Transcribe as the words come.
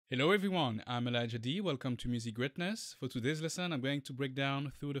Hello everyone, I'm Elijah D. Welcome to Music Greatness. For today's lesson, I'm going to break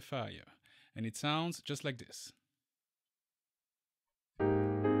down Through the Fire, and it sounds just like this.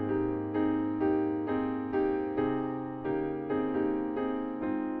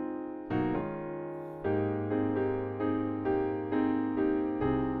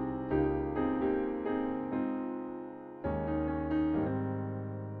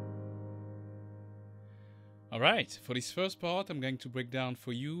 Alright, for this first part, I'm going to break down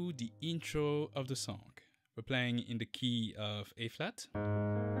for you the intro of the song. We're playing in the key of A flat.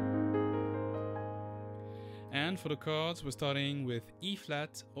 And for the chords, we're starting with E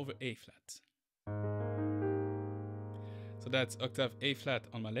flat over A flat. So that's octave A flat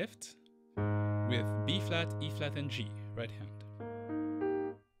on my left, with B flat, E flat, and G, right hand.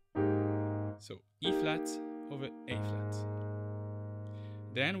 So E flat over A flat.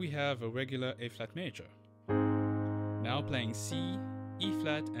 Then we have a regular A flat major. Now playing C, E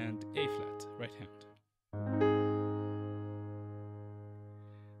flat, and A flat, right hand.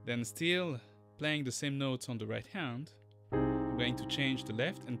 Then still playing the same notes on the right hand, I'm going to change the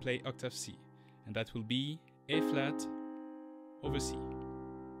left and play octave C, and that will be A flat over C.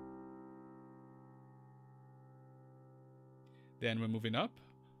 Then we're moving up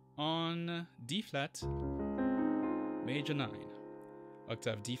on D flat, major 9,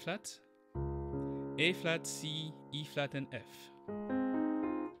 octave D flat, A flat, C, E flat, and F.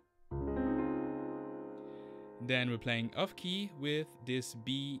 Then we're playing off key with this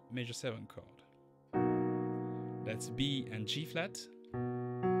B major 7 chord. That's B and G flat.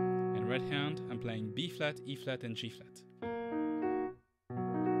 And right hand, I'm playing B flat, E flat, and G flat.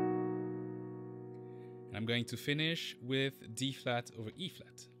 And I'm going to finish with D flat over E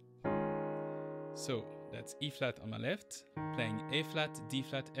flat. So that's E flat on my left, playing A flat, D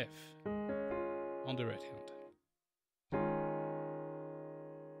flat, F on the right hand.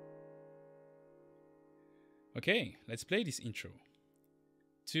 Okay, let's play this intro.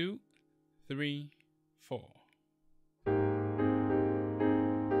 2, 3, 4.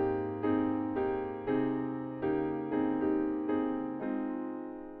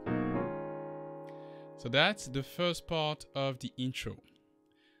 So that's the first part of the intro.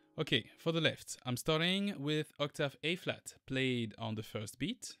 Okay, for the left, I'm starting with octave A flat played on the first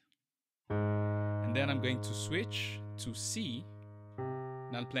beat. And then I'm going to switch to C,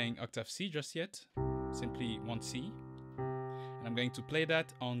 not playing octave C just yet, simply one C. And I'm going to play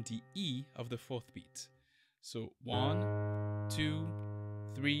that on the E of the fourth beat. So 1, 2,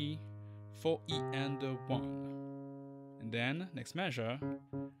 3, 4 E and 1. And then, next measure,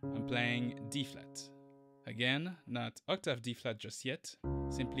 I'm playing D flat. Again, not octave D flat just yet,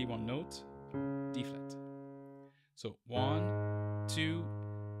 simply one note, D flat. So 1, 2,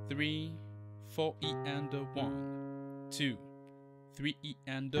 3, 4 E and 1, 2, 3 E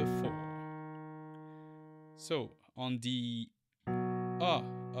and 4. So on the A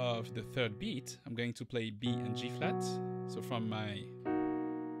of the third beat, I'm going to play B and G flat. So from my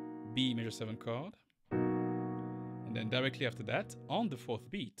B major 7 chord. And then directly after that, on the fourth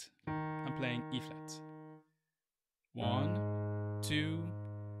beat, I'm playing E flat. 1, 2,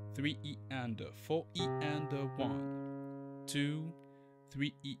 3 E and 4 E and 1, 2,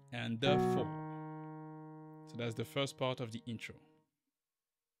 3 E and 4. So that's the first part of the intro.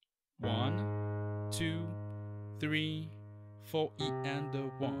 1, 2, 3, 4 E and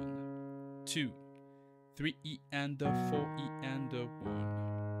 1, 2, 3 E and 4 E and 1.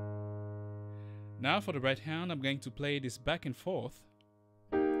 Now for the right hand, I'm going to play this back and forth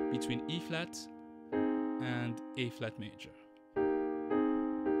between E flat and A flat major.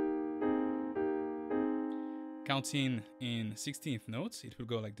 Counting in 16th notes, it will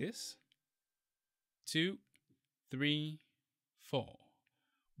go like this. 2, 3, 4.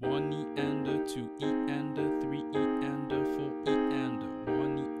 1 E and 2 E and 3 E and 4 E and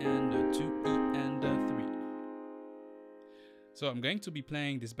 1 E and 2 E and 3. So I'm going to be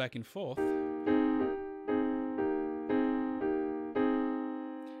playing this back and forth.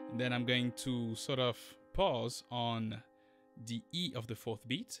 And then I'm going to sort of pause on the E of the fourth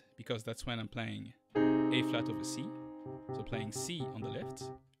beat, because that's when I'm playing A flat over C. So playing C on the left.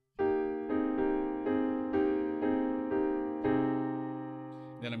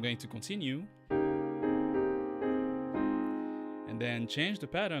 Then I'm going to continue. And then change the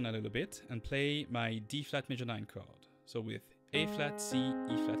pattern a little bit and play my D flat major 9 chord. So with A flat, C,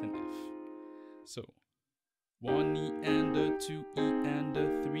 E flat, and F. So 1 E and 2 E and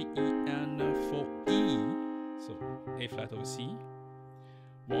 3 E and 4 E. So A flat over C.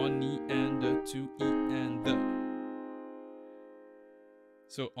 1 E and 2 E and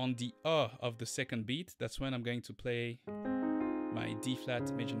So on the A of the second beat, that's when I'm going to play my D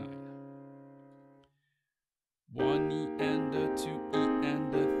flat major 9. 1 E and a 2 E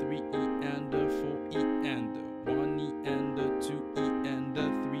and a 3 E and a 4 E and a 1 E and a 2 E and a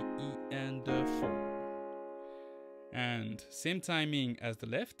 3 E and a 4. And same timing as the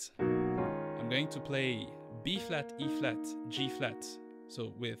left, I'm going to play B flat, E flat, G flat,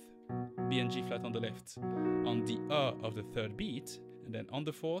 so with B and G flat on the left, on the of the third beat, and then on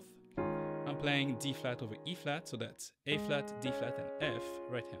the fourth, I'm playing D flat over E flat, so that's A flat, D flat, and F,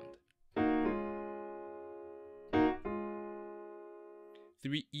 right hand.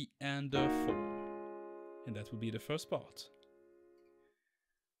 3 E and a 4, and that will be the first part.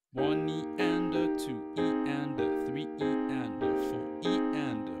 1 E and a 2 E and a 3 E and a 4 E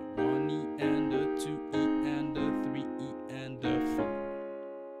and a 1 E and a 2 E and a 3 E and a 4.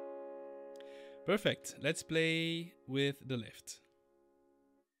 Perfect. Let's play with the left.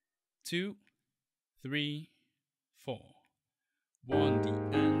 2, 3, 4. 1 D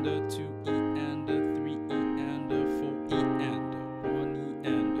and a 2 E and a 3 E and a 4 E and a 1 E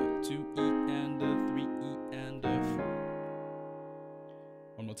and a 2 E and a 3 E and a 4.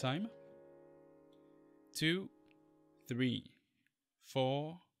 One more time. 2, 3,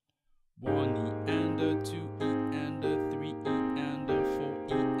 4. 1 E and a 2 E and a 3 E and a 4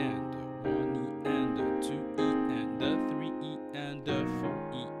 E and a 1 E and a 2 E and a 3 E and a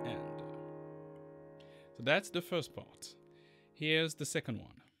 4 E and a. So that's the first part. Here's the second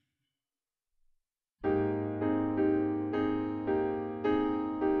one.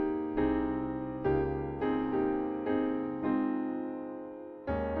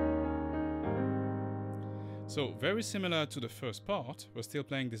 So very similar to the first part, we're still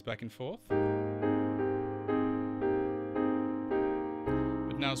playing this back and forth.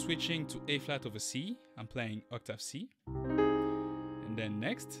 But now switching to A flat over C, I'm playing octave C. And then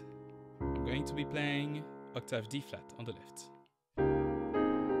next, I'm going to be playing octave D flat on the left.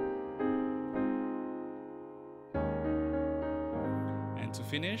 And to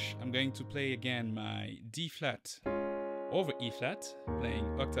finish, I'm going to play again my D flat over E flat, playing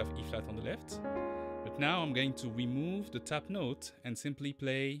octave E flat on the left. But now I'm going to remove the tap note and simply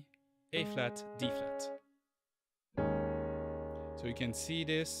play A flat, D flat. So you can see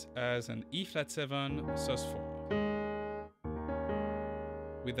this as an E flat 7 sus4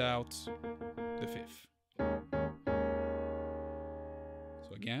 without the fifth.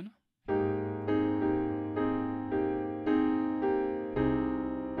 So again.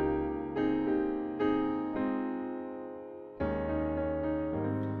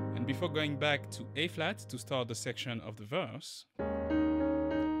 Before going back to A flat to start the section of the verse,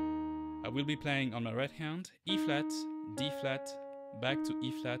 I will be playing on my right hand E flat, D flat, back to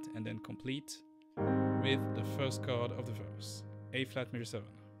E flat, and then complete with the first chord of the verse, A flat major 7.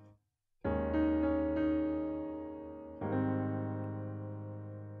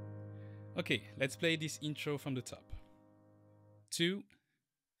 Okay, let's play this intro from the top. 2,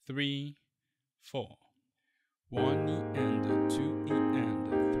 3, 4. 1 E and a 2 E and a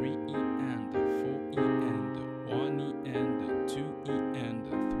 3 E and a 4 E and a 1 E and a 2 E and a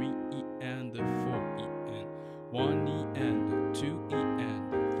 3 E and a 4 E and 1 E and a 2 E and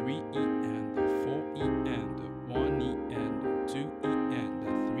a 3 E and a 4 E and a 1 E and a 2 E and a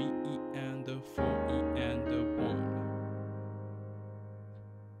 3 E and a 4 E and a 1.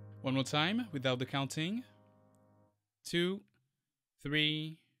 One more time without the counting. 2,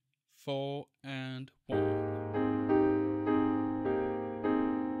 3, 4 and 1.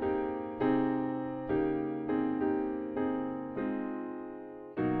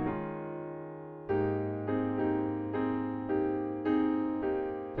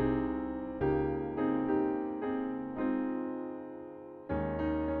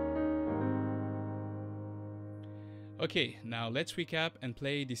 Okay, now let's recap and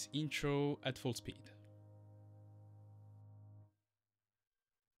play this intro at full speed.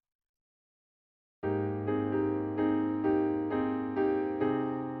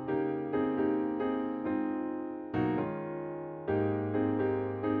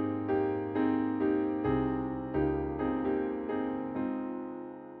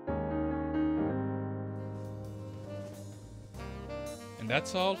 And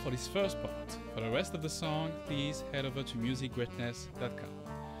that's all for this first part. For the rest of the song, please head over to musicgreatness.com.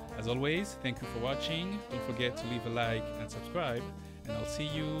 As always, thank you for watching. Don't forget to leave a like and subscribe, and I'll see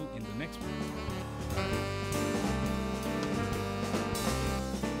you in the next one.